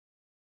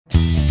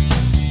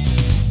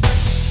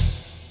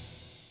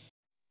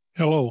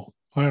Hello,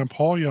 I am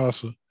Paul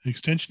Yasa,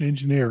 Extension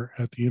Engineer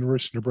at the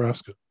University of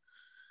Nebraska.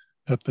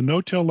 At the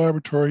No-Till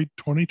Laboratory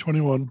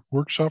 2021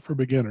 Workshop for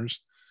Beginners,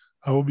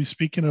 I will be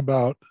speaking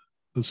about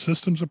the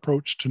systems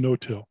approach to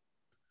no-till.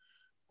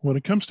 When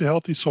it comes to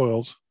healthy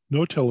soils,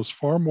 no-till is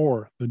far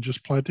more than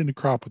just planting a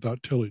crop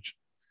without tillage.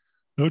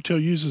 No-till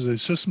uses a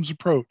systems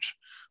approach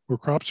where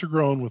crops are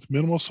grown with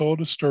minimal soil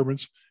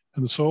disturbance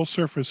and the soil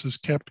surface is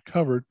kept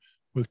covered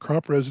with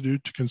crop residue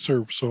to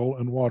conserve soil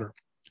and water.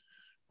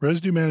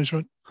 Residue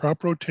management,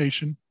 crop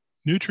rotation,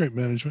 nutrient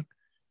management,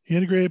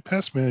 integrated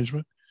pest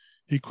management,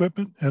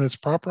 equipment and its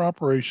proper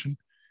operation,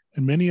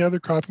 and many other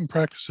cropping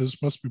practices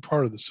must be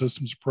part of the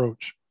systems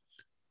approach.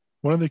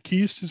 One of the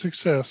keys to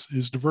success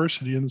is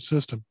diversity in the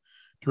system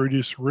to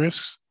reduce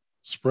risks,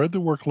 spread the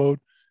workload,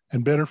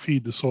 and better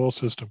feed the soil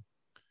system.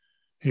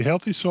 A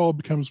healthy soil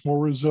becomes more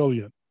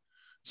resilient,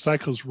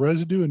 cycles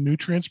residue and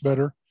nutrients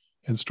better,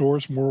 and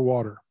stores more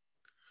water.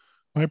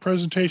 My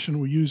presentation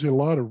will use a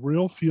lot of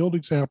real field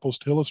examples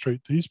to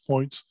illustrate these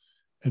points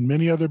and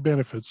many other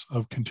benefits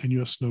of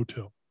continuous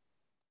no-till.